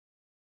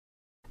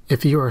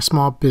If you are a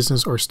small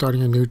business or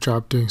starting a new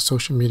job doing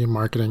social media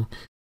marketing,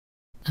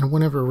 and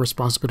one of your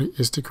responsibility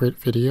is to create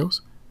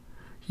videos,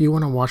 you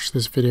want to watch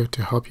this video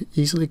to help you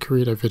easily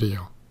create a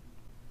video.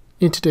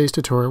 In today's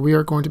tutorial, we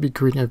are going to be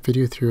creating a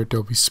video through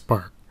Adobe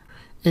Spark.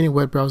 Any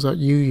web browser that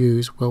you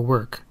use will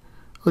work.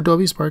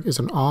 Adobe Spark is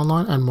an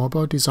online and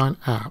mobile design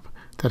app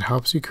that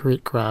helps you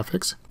create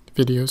graphics,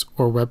 videos,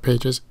 or web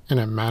pages in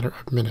a matter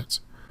of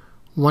minutes.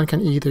 One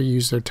can either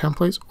use their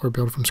templates or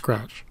build from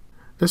scratch.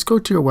 Let's go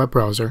to your web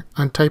browser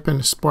and type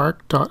in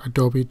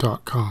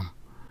spark.adobe.com.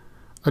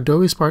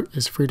 Adobe Spark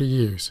is free to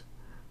use.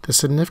 The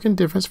significant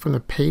difference from the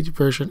paid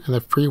version and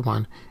the free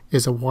one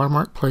is a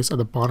watermark placed at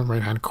the bottom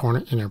right hand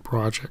corner in your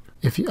project.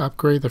 If you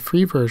upgrade the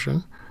free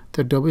version,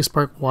 the Adobe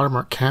Spark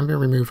watermark can be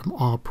removed from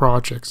all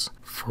projects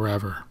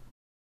forever.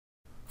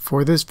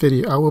 For this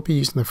video, I will be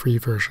using the free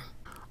version.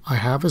 I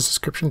have a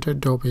subscription to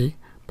Adobe,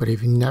 but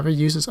if you never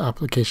used this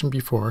application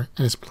before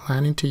and is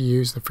planning to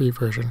use the free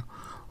version,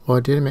 well,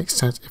 it didn't make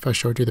sense if I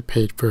showed you the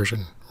paid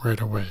version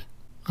right away.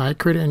 I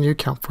created a new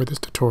account for this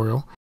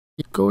tutorial.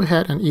 Go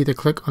ahead and either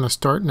click on the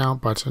Start Now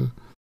button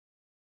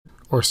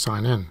or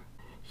sign in.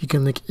 You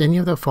can link any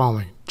of the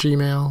following: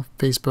 Gmail,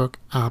 Facebook,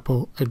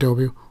 Apple,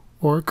 Adobe,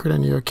 or create a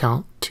new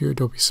account to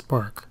Adobe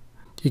Spark.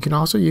 You can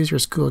also use your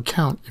school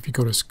account if you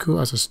go to school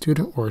as a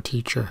student or a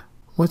teacher.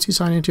 Once you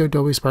sign into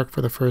Adobe Spark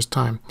for the first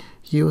time,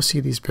 you will see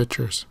these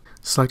pictures.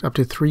 Select up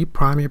to 3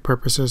 primary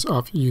purposes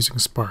of using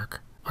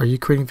Spark. Are you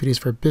creating videos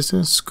for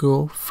business,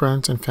 school,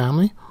 friends, and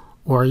family?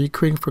 Or are you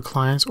creating for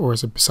clients or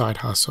as a side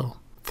hustle?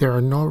 There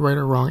are no right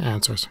or wrong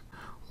answers.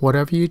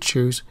 Whatever you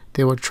choose,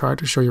 they will try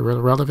to show you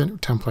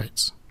relevant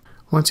templates.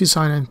 Once you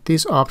sign in,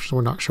 these options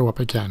will not show up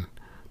again.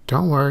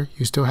 Don't worry,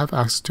 you still have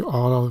access to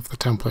all of the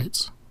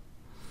templates.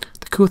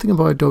 The cool thing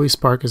about Adobe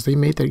Spark is they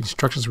made the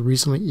instructions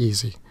reasonably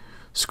easy.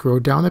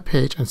 Scroll down the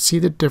page and see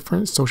the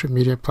different social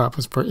media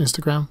platforms for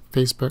Instagram,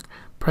 Facebook,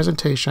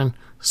 presentation,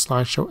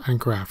 slideshow,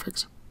 and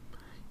graphics.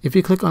 If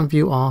you click on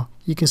View All,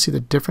 you can see the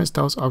different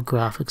styles of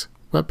graphics,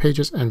 web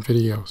pages, and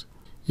videos.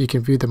 You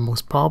can view the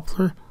most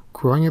popular,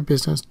 growing your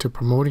business, to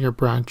promoting your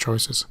brand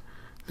choices.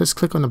 Let's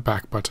click on the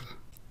back button.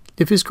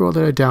 If you scroll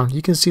later down,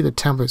 you can see the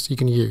templates you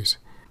can use.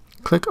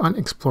 Click on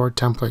Explore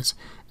Templates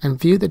and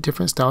view the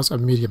different styles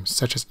of mediums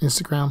such as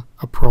Instagram,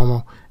 a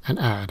promo, an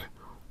ad,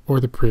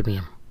 or the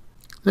premium.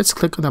 Let's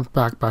click on the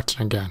back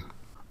button again.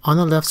 On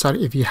the left side,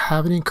 if you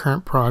have any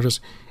current projects,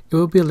 it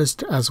will be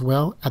listed as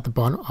well at the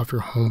bottom of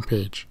your home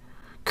page.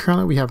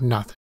 Currently, we have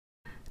nothing.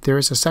 There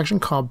is a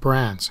section called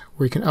Brands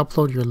where you can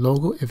upload your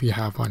logo if you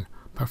have one,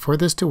 but for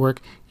this to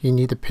work, you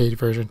need the paid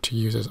version to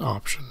use this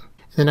option.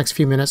 In the next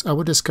few minutes, I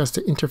will discuss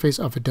the interface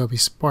of Adobe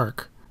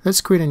Spark.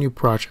 Let's create a new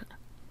project.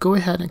 Go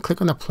ahead and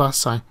click on the plus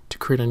sign to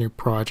create a new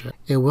project.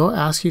 It will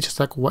ask you to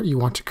select what you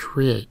want to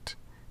create.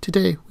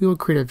 Today, we will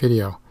create a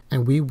video,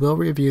 and we will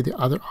review the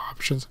other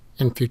options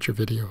in future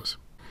videos.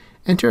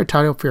 Enter a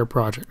title for your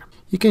project.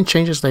 You can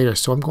change this later,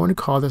 so I'm going to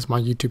call this my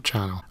YouTube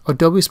channel.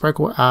 Adobe Spark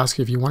will ask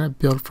if you want to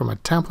build from a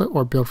template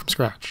or build from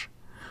scratch.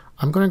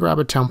 I'm going to grab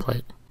a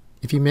template.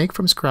 If you make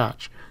from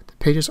scratch, the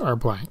pages are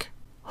blank.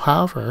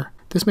 However,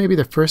 this may be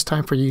the first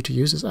time for you to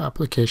use this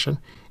application.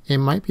 It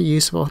might be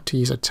useful to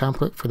use a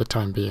template for the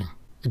time being.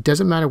 It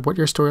doesn't matter what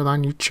your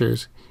storyline you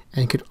choose,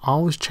 and you can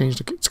always change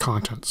its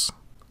contents.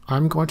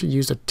 I'm going to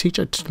use the Teach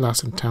a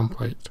Lesson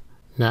template.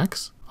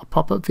 Next, a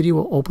pop-up video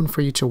will open for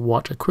you to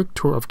watch a quick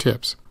tour of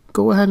tips.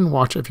 Go ahead and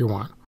watch it if you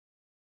want.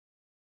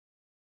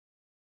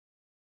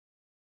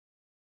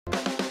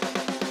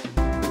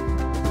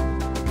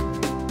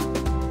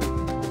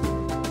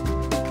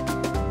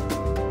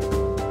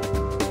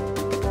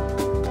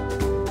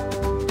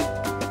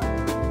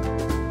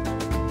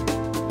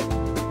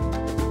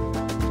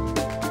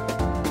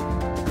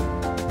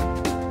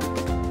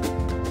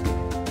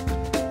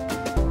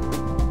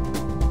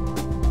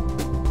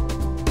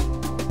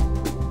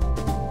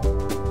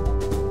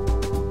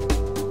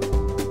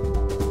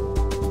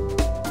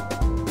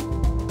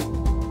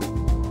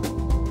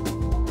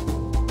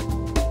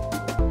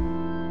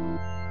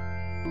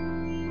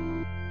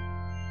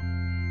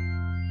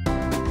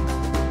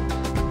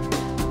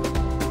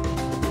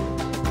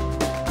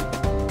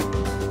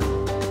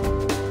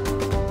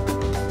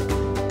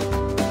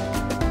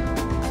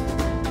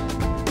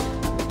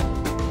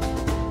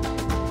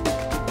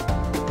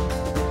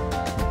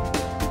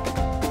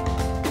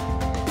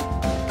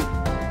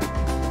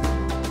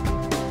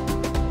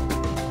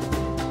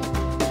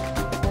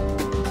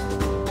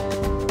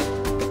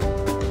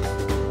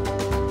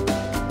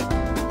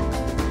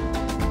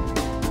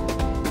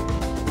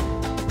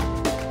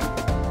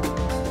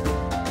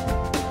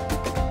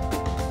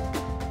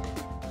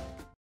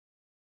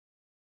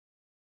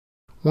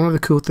 One of the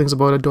cool things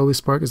about Adobe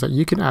Spark is that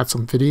you can add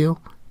some video,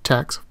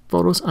 text,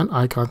 photos, and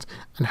icons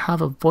and have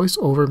a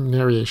voice-over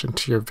narration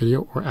to your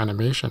video or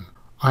animation.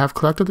 I have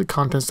collected the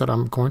contents that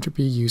I'm going to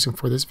be using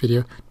for this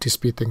video to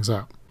speed things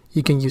up.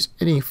 You can use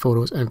any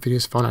photos and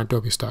videos found on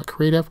Adobe Stock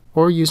Creative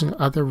or using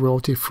other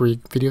royalty-free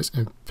videos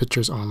and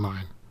pictures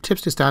online.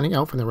 Tips to standing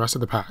out from the rest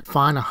of the pack.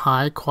 Find a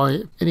high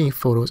quality any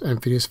photos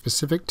and videos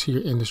specific to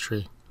your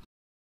industry.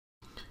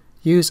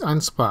 Use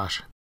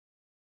Unsplash,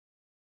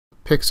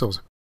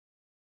 Pixels,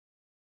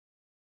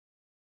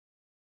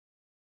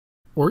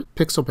 or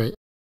Pixelbait.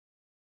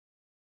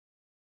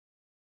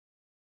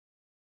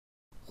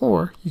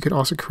 Or you could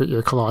also create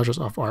your collages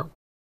of art.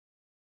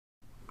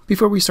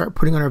 Before we start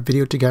putting on our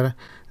video together,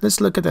 let's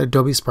look at the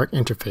Adobe Spark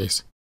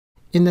interface.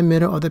 In the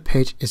middle of the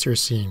page is your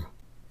scene.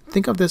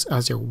 Think of this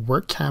as your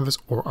work canvas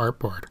or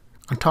artboard.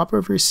 On top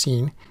of your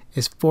scene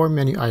is 4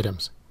 menu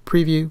items: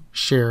 Preview,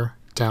 Share,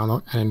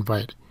 Download, and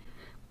Invite.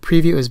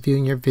 Preview is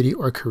viewing your video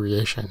or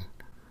creation.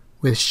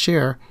 With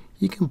Share,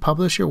 you can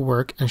publish your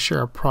work and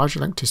share a project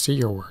link to see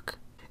your work.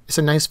 It's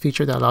a nice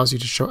feature that allows you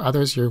to show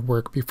others your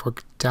work before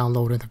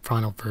downloading the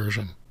final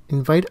version.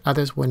 Invite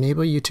others will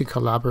enable you to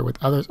collaborate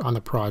with others on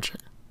the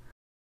project.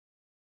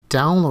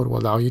 Download will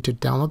allow you to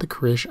download the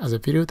creation as a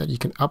video that you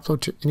can upload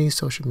to any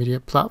social media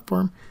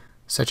platform,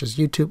 such as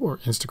YouTube or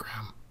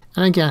Instagram.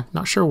 And again,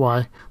 not sure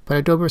why, but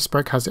Adobe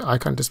Spark has the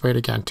icon displayed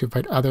again to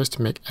invite others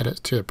to make edits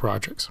to the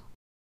projects.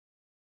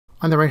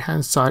 On the right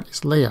hand side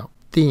is Layout,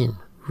 Theme,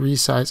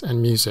 Resize,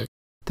 and Music.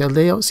 The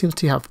layout seems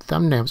to have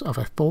thumbnails of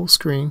a full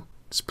screen,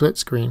 split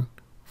screen,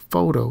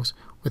 photos,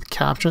 with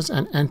captions,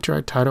 and enter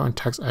a title and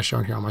text as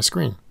shown here on my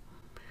screen.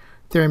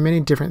 There are many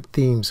different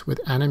themes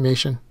with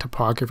animation,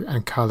 typography,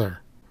 and color.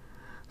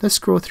 Let's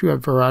scroll through a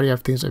variety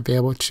of themes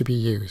available to be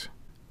used.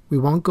 We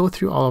won't go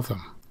through all of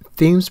them.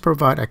 Themes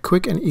provide a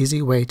quick and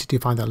easy way to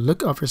define the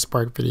look of your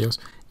Spark videos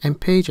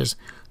and pages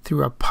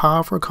through a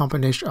powerful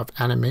combination of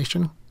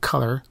animation,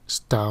 color,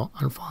 style,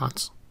 and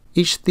fonts.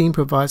 Each theme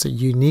provides a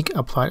unique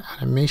applied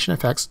animation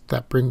effects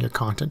that bring your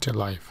content to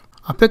life.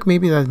 I'll pick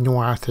maybe the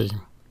noir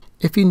theme.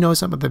 If you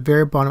notice at the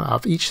very bottom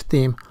of each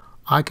theme,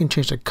 I can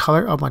change the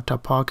color of my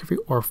typography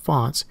or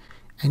fonts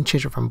and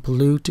change it from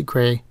blue to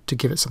gray to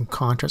give it some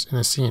contrast in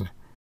the scene.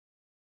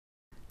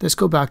 Let's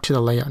go back to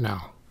the layout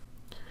now.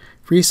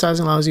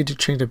 Resizing allows you to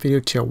change the video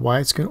to a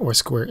widescreen or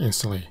square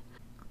instantly.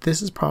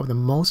 This is probably the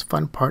most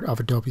fun part of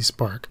Adobe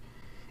Spark.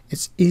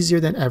 It's easier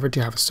than ever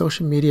to have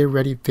social media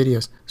ready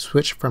videos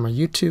switch from a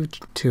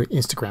YouTube to an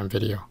Instagram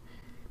video.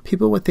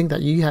 People would think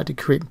that you had to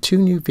create 2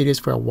 new videos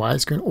for a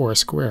widescreen or a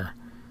square.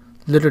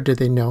 Little did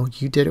they know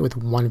you did it with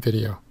one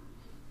video.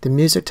 The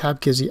Music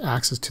tab gives you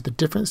access to the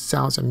different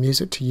sounds and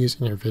music to use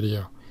in your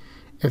video.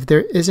 If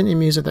there isn't a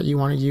music that you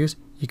want to use,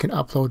 you can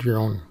upload your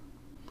own.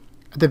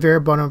 At the very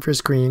bottom of your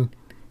screen,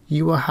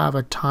 you will have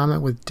a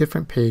timeline with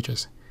different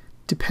pages.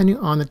 Depending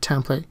on the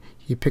template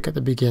you pick at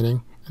the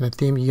beginning and the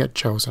theme you had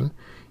chosen,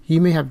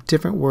 you may have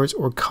different words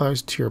or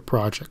colors to your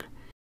project.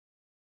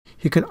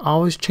 You can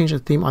always change the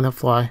theme on the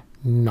fly,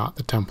 not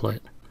the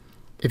template.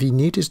 If you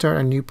need to start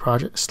a new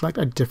project, select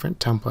a different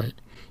template.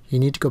 You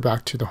need to go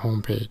back to the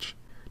home page.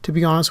 To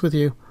be honest with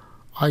you,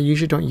 I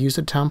usually don't use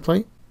the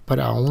template, but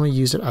I only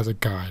use it as a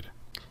guide.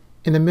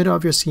 In the middle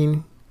of your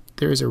scene,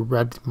 there is a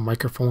red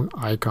microphone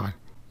icon.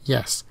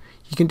 Yes,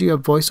 you can do a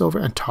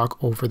voiceover and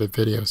talk over the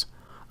videos.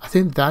 I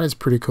think that is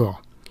pretty cool.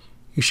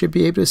 You should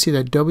be able to see the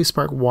Adobe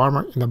Spark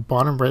watermark in the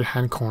bottom right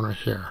hand corner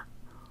here.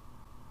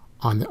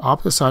 On the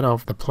opposite side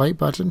of the play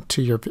button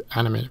to your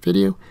animated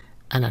video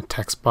and a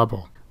text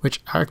bubble,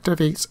 which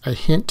activates a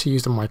hint to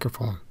use the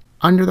microphone.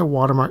 Under the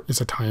watermark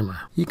is a timer.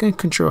 You can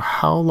control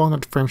how long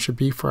the frame should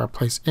be for a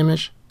placed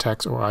image,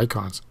 text, or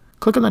icons.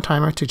 Click on the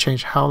timer to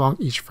change how long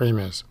each frame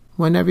is.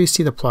 Whenever you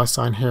see the plus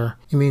sign here,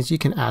 it means you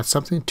can add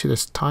something to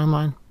this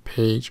timeline,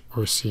 page,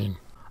 or scene.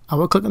 I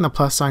will click on the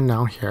plus sign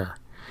now here.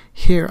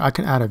 Here I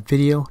can add a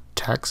video,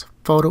 text,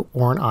 photo,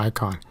 or an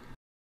icon.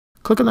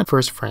 Click on the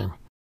first frame.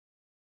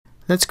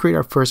 Let's create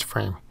our first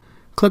frame.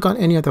 Click on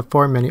any of the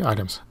 4 menu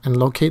items and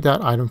locate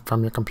that item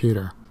from your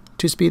computer.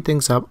 To speed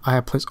things up, I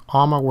have placed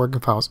all my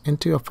working files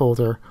into a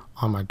folder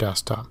on my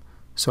desktop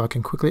so I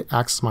can quickly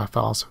access my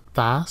files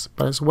fast,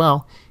 but as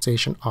well,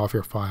 organization of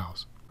your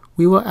files.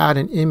 We will add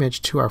an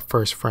image to our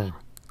first frame.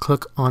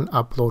 Click on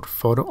Upload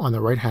Photo on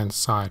the right hand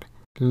side.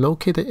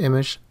 Locate the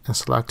image and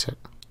select it.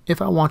 If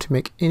I want to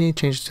make any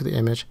changes to the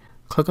image,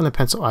 click on the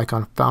pencil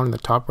icon found in the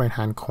top right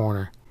hand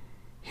corner.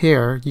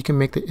 Here, you can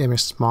make the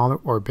image smaller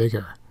or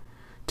bigger.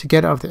 To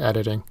get out of the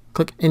editing,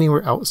 click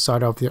anywhere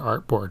outside of the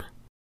artboard.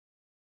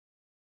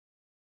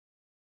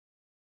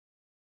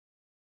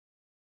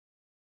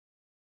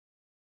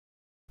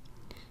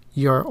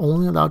 You are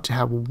only allowed to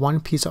have 1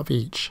 piece of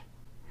each.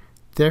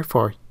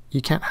 Therefore, you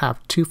can't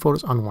have 2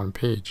 photos on 1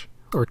 page,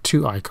 or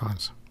 2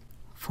 icons.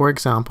 For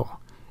example,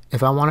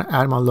 if I want to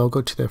add my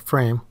logo to the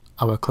frame,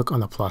 I will click on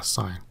the plus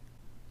sign.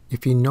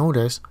 If you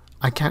notice,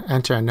 I can't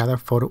enter another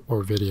photo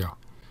or video.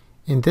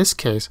 In this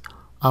case,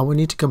 I will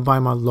need to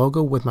combine my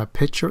logo with my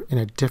picture in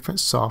a different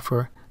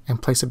software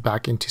and place it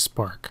back into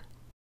Spark.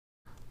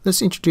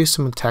 Let's introduce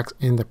some text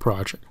in the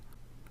project.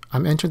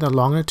 I'm entering the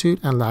longitude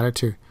and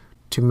latitude.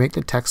 To make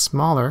the text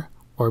smaller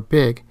or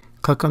big,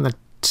 click on the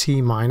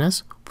T-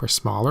 for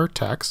smaller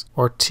text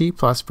or T+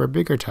 for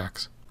bigger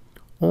text.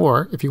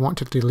 Or if you want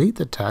to delete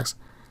the text,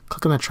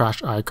 click on the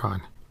trash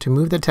icon. To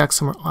move the text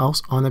somewhere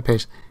else on the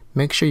page,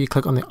 make sure you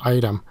click on the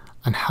item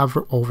and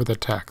hover over the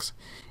text,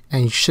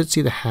 and you should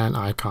see the hand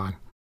icon.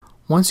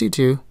 Once you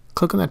do,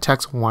 click on the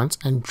text once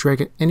and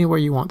drag it anywhere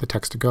you want the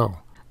text to go,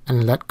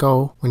 and let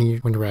go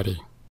when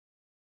ready.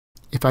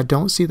 If I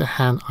don't see the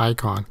hand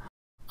icon,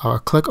 I will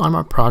click on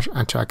my project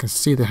until I can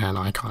see the hand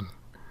icon.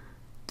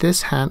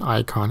 This hand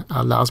icon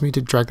allows me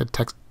to drag the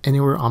text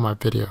anywhere on my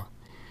video.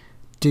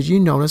 Did you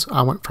notice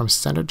I went from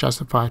center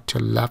justified to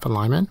left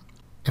alignment?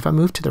 If I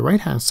move to the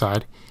right hand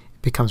side,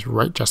 it becomes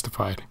right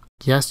justified.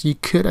 Yes, you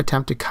could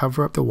attempt to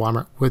cover up the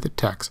watermark with the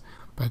text,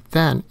 but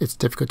then it's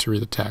difficult to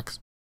read the text.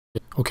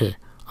 Okay,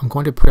 I'm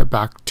going to put it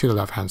back to the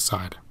left hand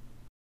side.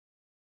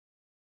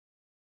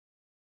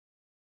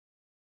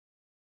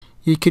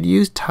 You could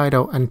use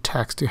title and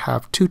text to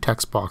have two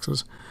text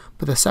boxes,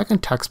 but the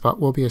second text box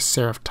will be a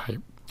serif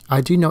type. I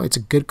do know it's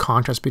a good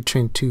contrast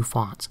between two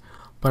fonts,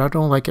 but I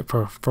don't like it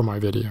for my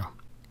video.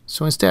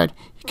 So instead,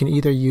 you can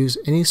either use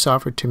any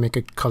software to make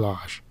a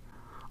collage.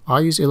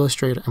 I'll use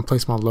Illustrator and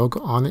place my logo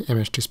on the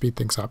image to speed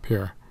things up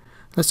here.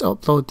 Let's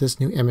upload this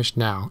new image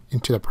now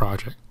into the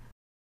project.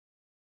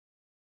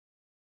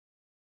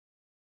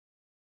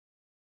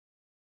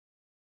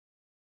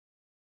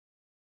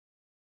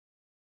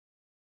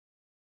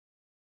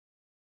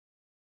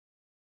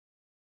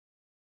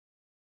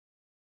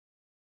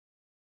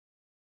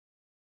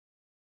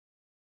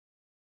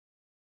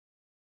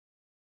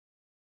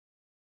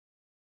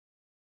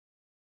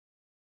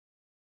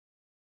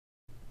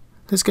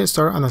 Let's get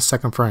started on the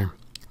second frame.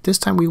 This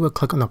time we will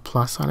click on the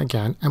plus sign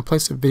again and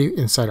place a video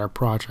inside our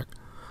project.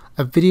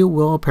 A video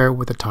will appear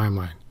with a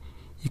timeline.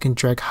 You can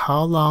drag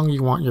how long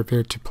you want your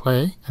video to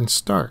play and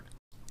start.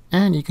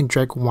 And you can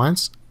drag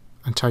once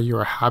until you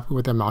are happy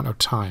with the amount of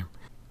time.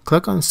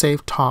 Click on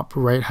Save top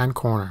right hand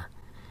corner.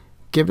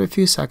 Give it a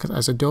few seconds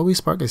as Adobe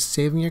Spark is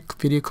saving your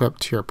video clip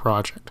to your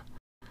project.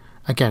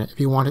 Again, if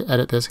you want to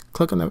edit this,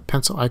 click on the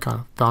pencil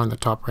icon found in the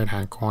top right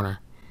hand corner.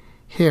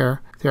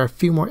 Here, there are a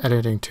few more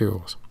editing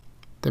tools.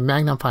 The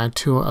magnifying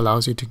tool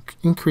allows you to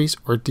increase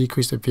or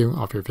decrease the viewing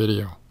of your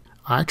video.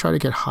 I try to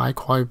get high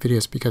quality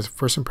videos because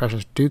first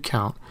impressions do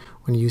count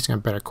when using a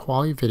better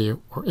quality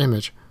video or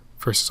image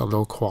versus a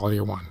low quality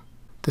one.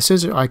 The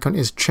scissor icon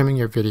is trimming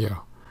your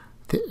video.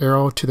 The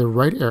arrow to the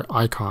right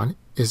icon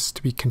is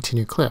to be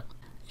continue clip.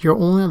 You're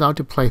only allowed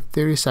to play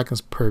 30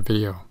 seconds per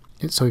video.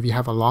 So if you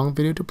have a long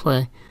video to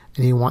play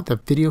and you want the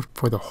video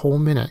for the whole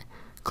minute,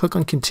 click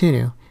on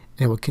continue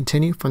and it will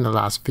continue from the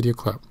last video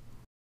clip.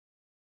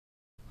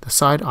 The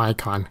side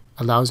icon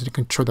allows you to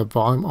control the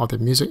volume of the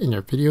music in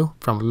your video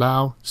from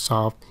loud,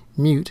 soft,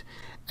 mute,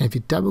 and if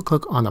you double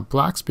click on the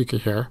black speaker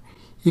here,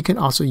 you can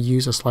also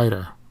use a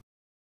slider.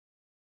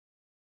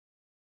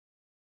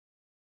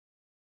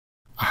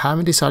 I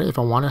haven't decided if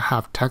I want to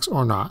have text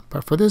or not,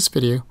 but for this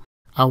video,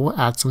 I will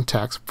add some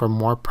text for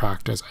more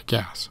practice, I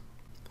guess.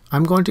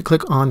 I'm going to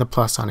click on the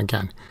plus sign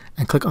again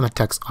and click on the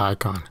text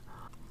icon.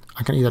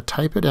 I can either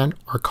type it in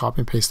or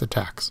copy and paste the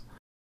text.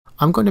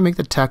 I'm going to make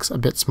the text a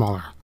bit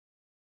smaller.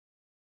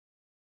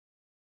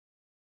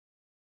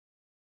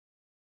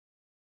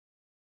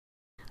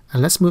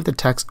 And let's move the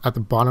text at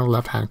the bottom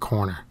left hand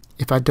corner.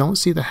 If I don't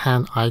see the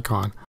hand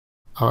icon,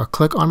 I will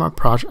click on my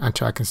project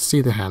until I can see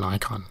the hand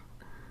icon.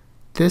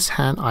 This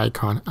hand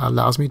icon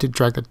allows me to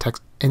drag the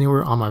text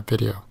anywhere on my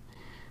video.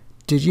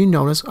 Did you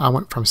notice I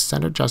went from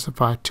center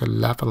justified to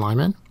left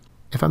alignment?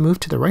 If I move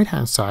to the right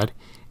hand side,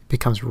 it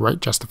becomes right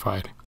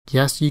justified.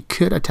 Yes, you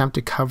could attempt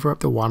to cover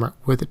up the watermark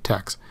with the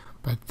text,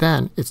 but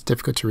then it's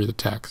difficult to read the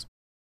text.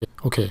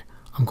 Okay,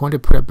 I'm going to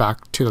put it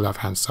back to the left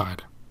hand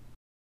side.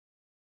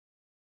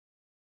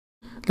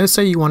 Let's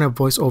say you want a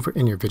voiceover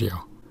in your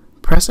video.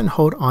 Press and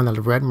hold on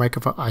the red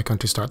microphone icon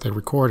to start the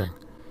recording.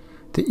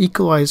 The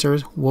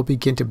equalizers will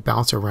begin to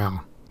bounce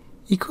around.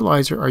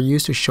 Equalizers are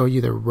used to show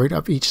you the rate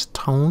of each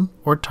tone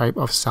or type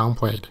of sound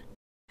played.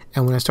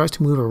 And when it starts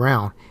to move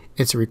around,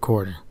 it's a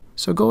recording.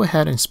 So go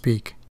ahead and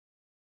speak.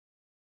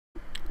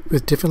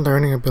 With different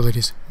learning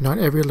abilities, not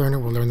every learner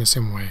will learn the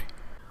same way.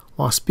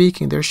 While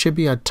speaking, there should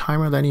be a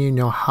timer letting you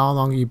know how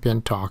long you've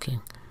been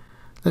talking.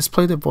 Let's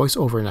play the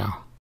voiceover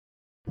now.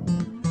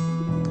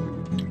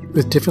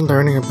 With different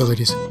learning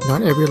abilities,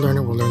 not every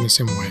learner will learn the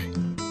same way.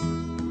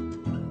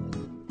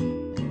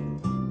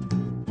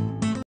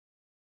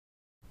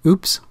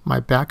 Oops, my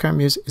background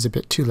music is a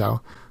bit too loud,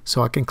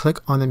 so I can click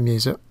on the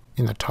music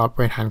in the top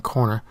right hand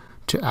corner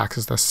to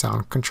access the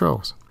sound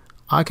controls.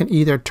 I can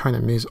either turn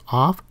the music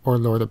off or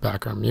lower the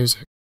background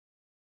music.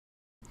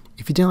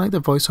 If you didn't like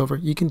the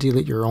voiceover, you can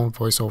delete your own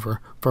voiceover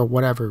for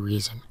whatever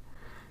reason.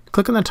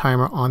 Click on the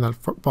timer on the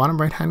bottom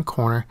right hand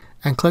corner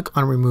and click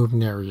on remove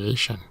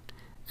narration.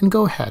 And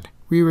go ahead,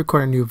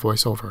 re-record a new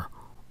voiceover,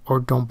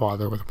 or don't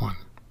bother with one.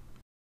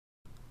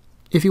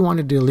 If you want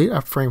to delete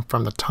a frame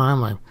from the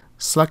timeline,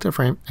 select a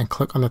frame and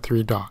click on the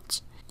three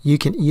dots. You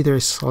can either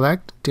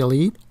select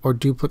delete or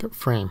duplicate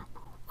frame,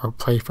 or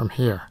play from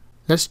here.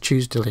 Let's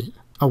choose delete.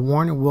 A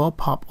warning will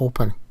pop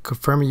open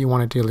confirming you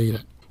want to delete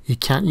it. You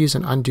can't use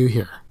an undo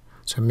here,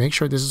 so make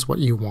sure this is what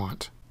you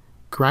want.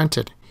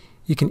 Granted,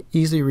 you can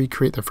easily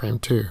recreate the frame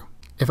too.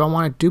 If I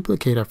want to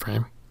duplicate a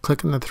frame,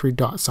 click on the three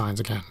dot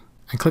signs again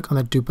and click on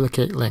the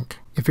duplicate link.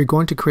 If you're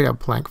going to create a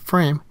blank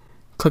frame,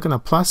 click on the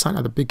plus sign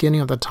at the beginning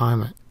of the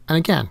timeline And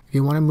again, if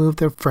you want to move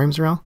the frames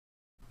around,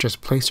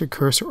 just place your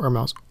cursor or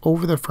mouse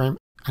over the frame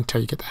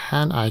until you get the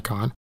hand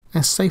icon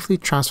and safely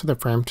transfer the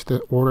frame to the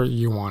order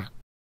you want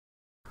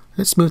it.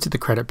 Let's move to the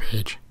credit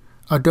page.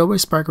 Adobe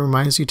Spark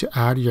reminds you to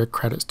add your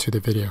credits to the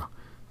video.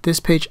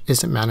 This page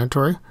isn't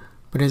mandatory,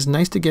 but it is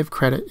nice to give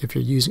credit if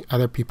you're using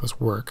other people's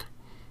work.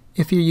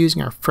 If you're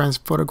using our friends'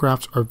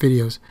 photographs or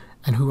videos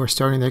and who are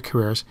starting their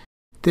careers,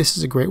 this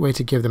is a great way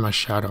to give them a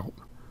shout out.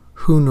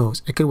 Who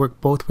knows, it could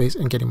work both ways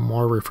and getting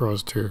more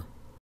referrals too.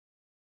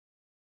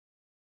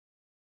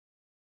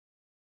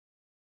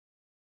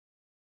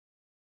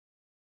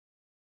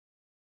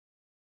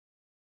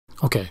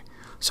 Okay,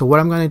 so what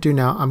I'm going to do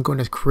now, I'm going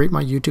to create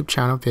my YouTube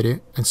channel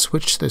video and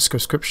switch to the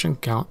subscription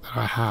count that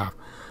I have,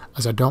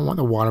 as I don't want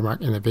the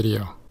watermark in the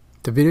video.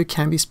 The video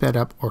can be sped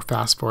up or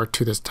fast forward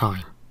to this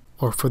time.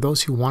 Or for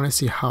those who want to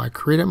see how I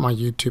created my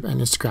YouTube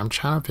and Instagram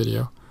channel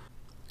video,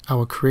 I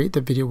will create the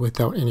video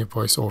without any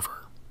voiceover.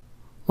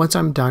 Once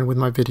I'm done with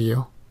my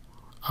video,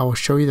 I will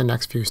show you the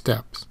next few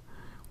steps.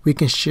 We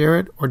can share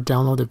it or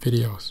download the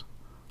videos.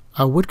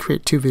 I would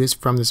create 2 videos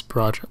from this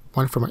project,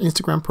 one for my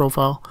Instagram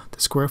profile, the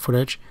square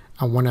footage,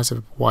 and one as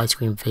a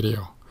widescreen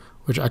video,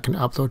 which I can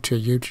upload to a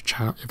YouTube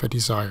channel if I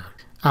desire.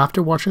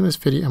 After watching this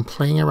video and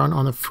playing around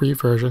on the free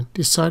version,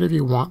 decide if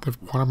you want the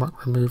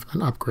watermark removed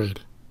and upgrade.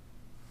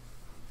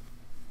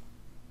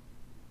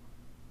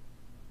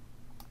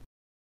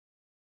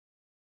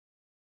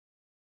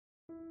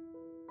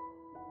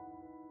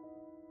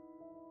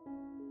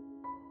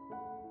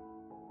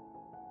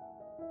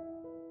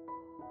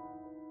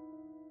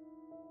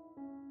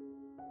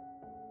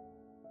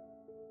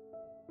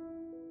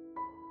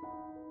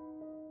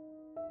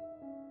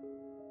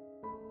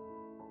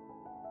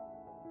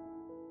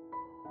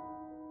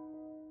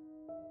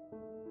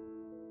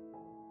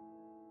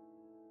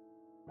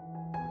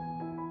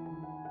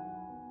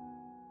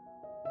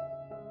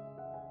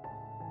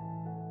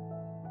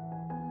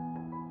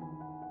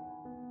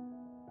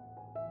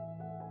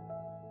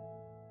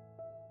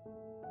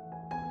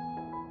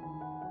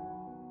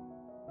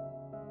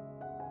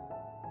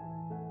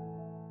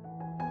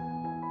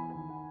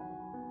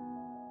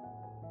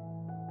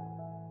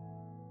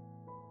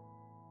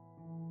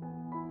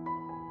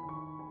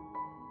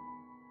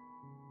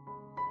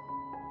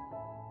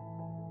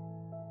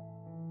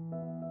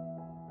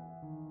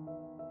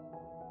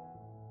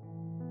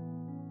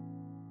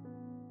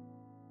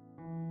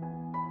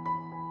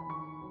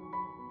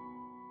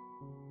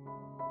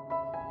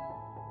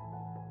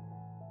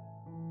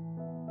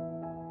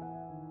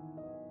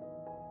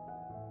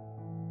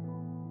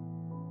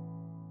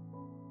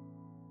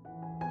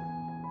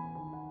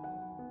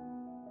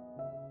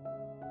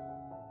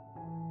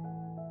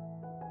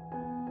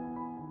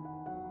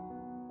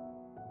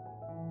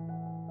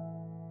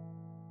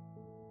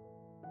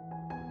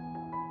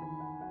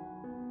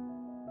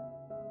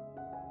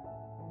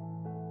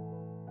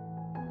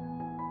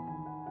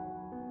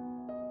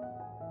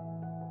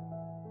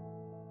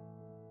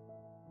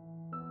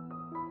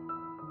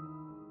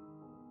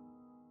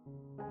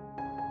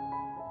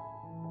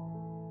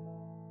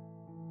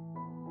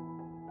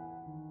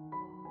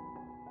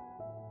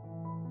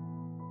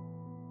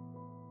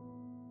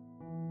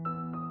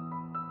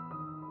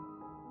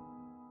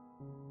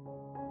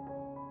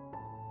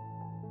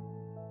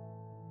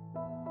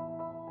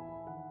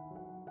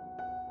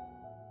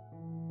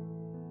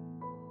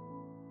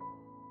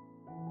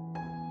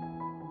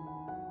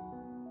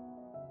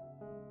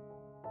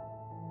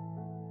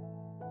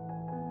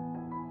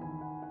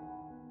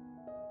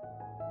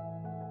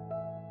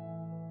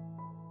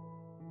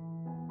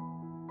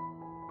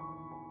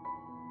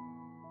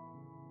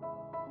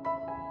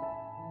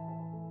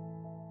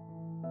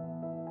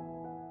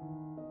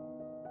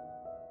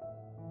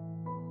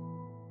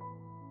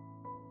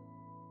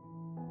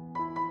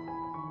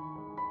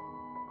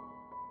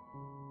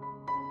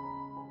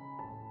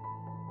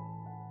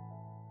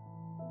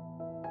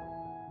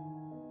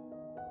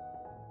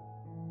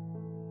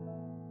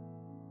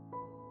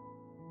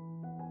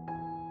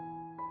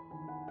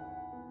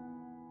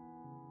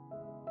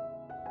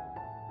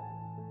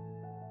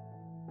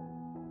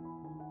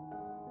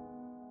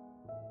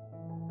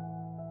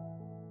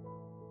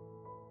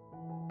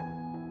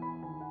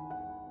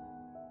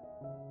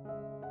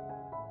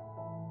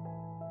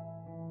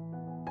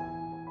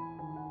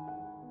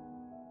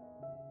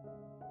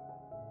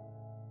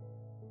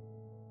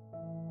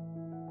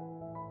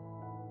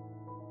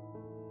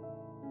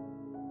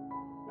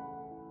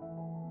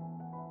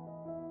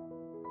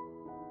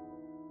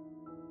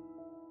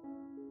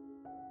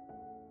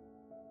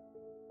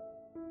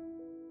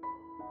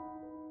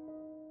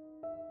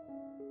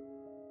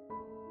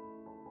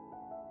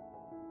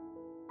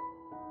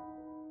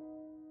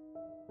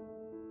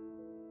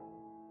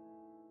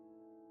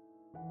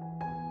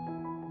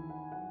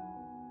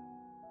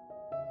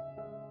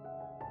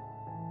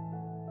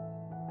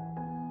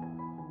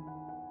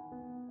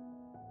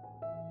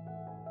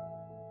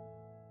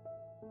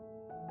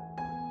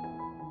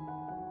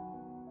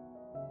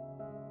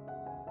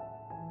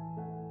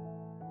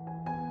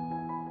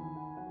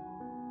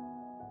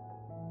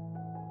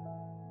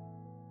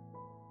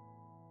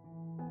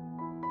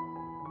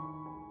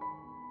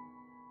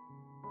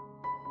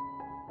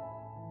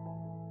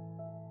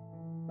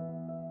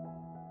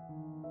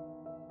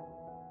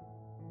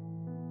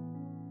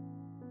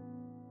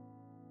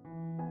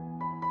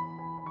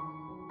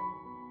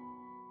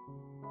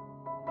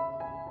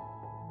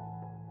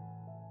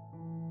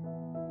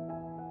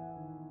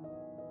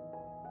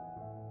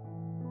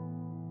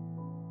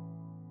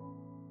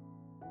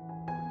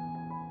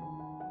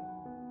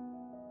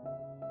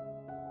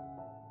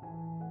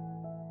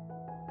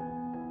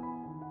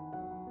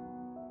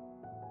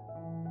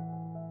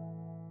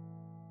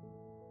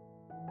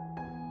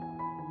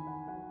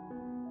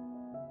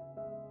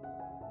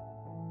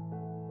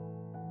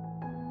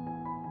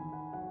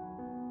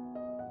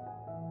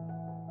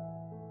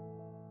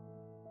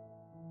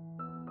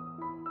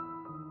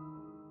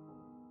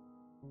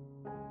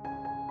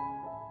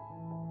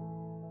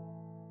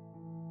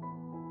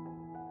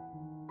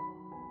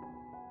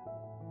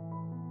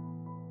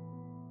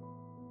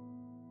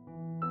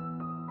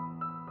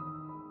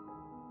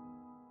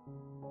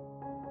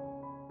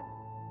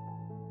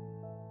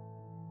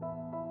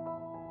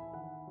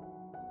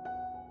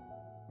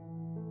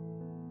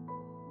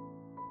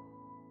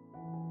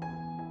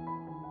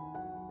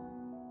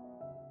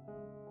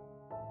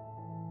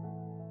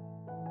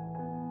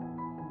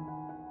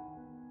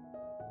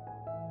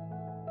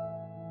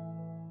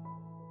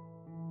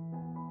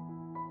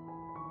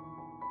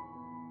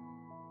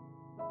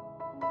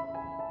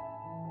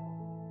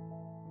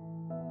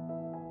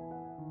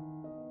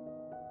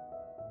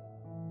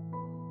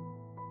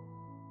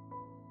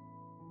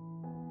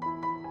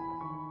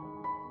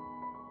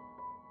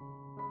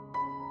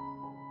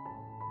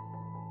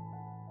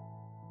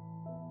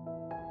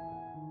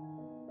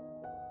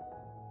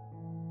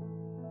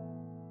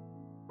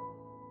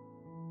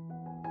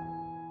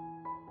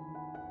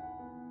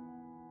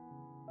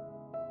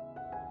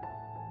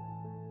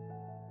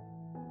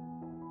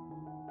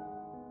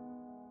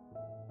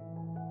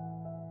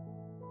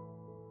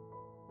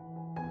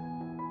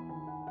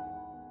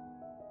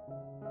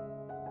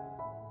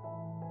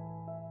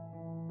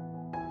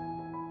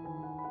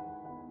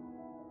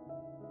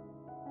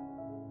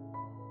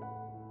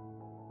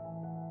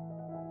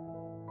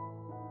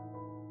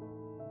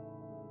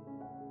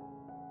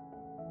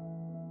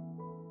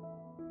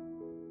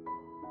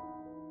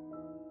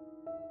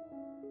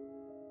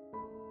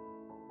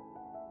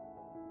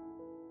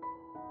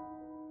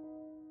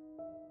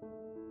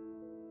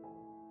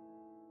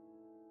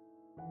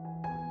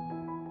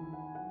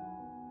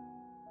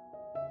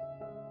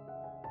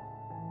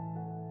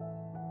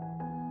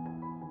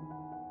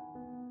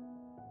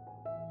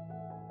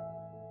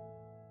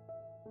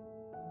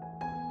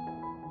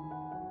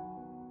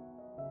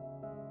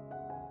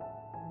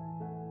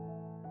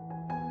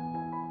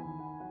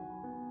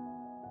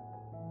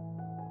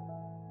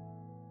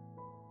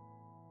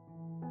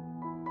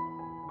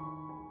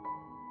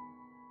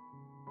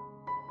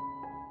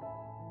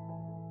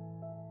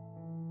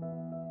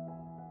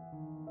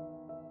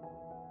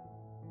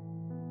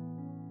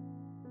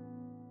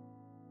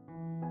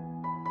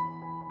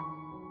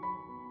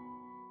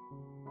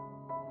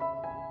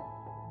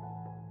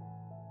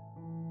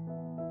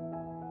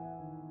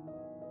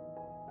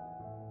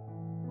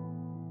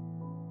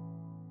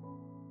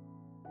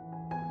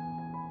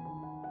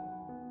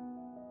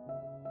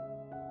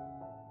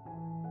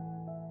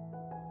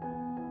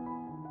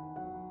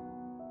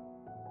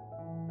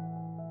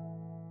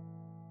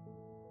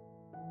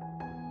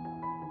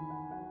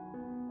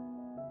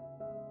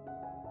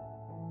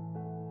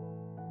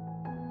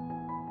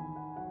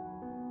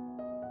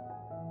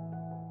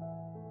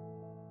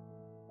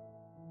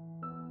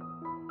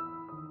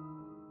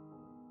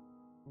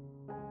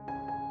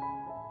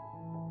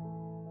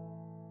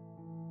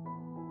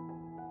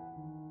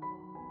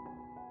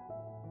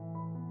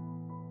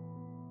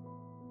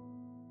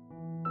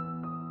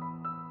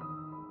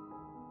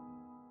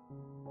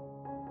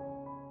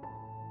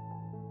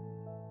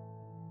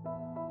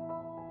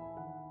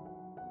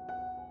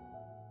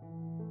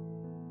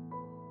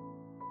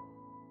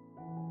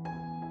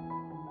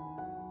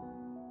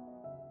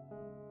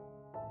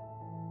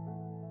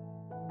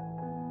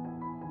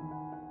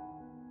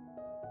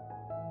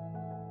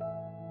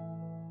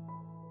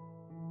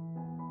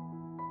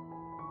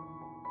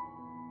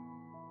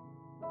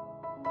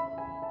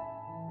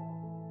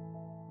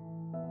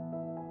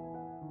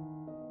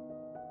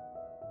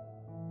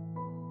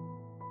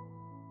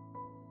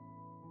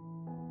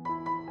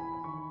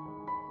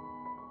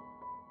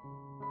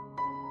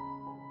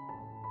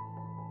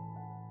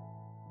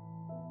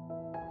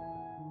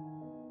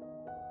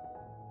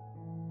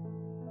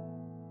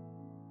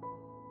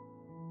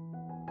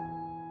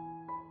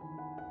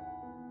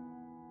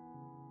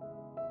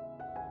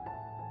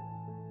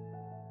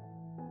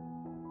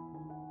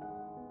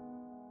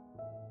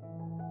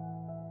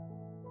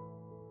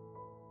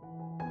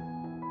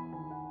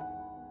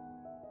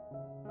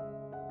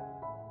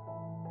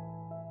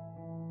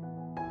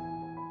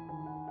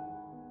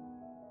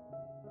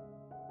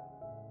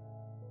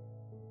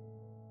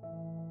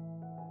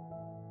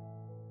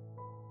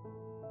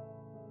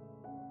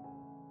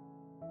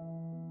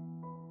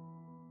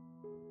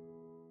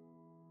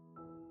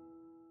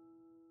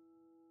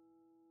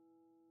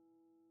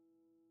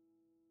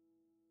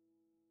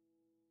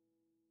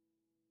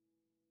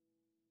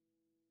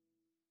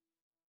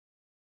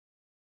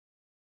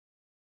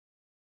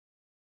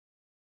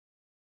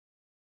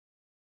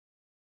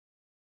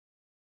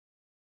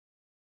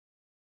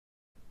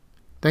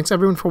 Thanks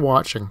everyone for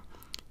watching.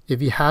 If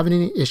you have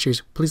any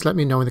issues, please let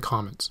me know in the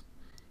comments.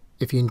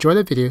 If you enjoyed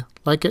the video,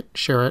 like it,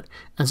 share it,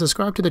 and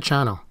subscribe to the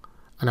channel.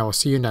 And I will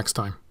see you next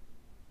time.